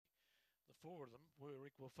4 of them were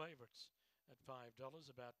equal favourites at $5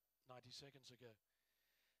 about 90 seconds ago.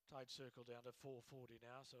 Tight circle down to 440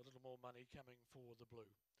 now, so a little more money coming for the blue.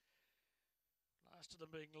 Last of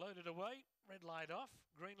them being loaded away. Red light off,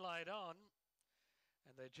 green light on,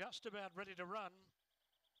 and they're just about ready to run.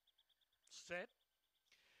 Set.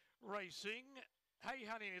 Racing. Hey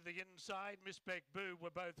Honey to the inside, Miss Beck Boo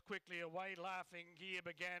were both quickly away. Laughing Gear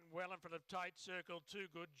began well in front of Tight Circle, Too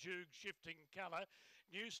Good Juke shifting colour.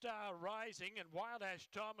 New Star Rising and Wild Ash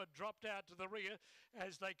Tom had dropped out to the rear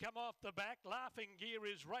as they come off the back. Laughing Gear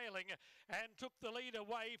is railing and took the lead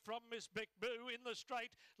away from Miss Beck Boo in the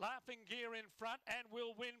straight. Laughing Gear in front and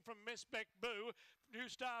will win from Miss Beck Boo. New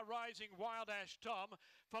Star Rising, Wild Ash Tom,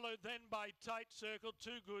 followed then by Tight Circle,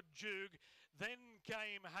 Too Good Juke. Then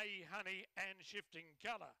came Hey Honey and Shifting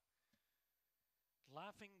Colour.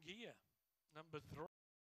 Laughing Gear, number 3.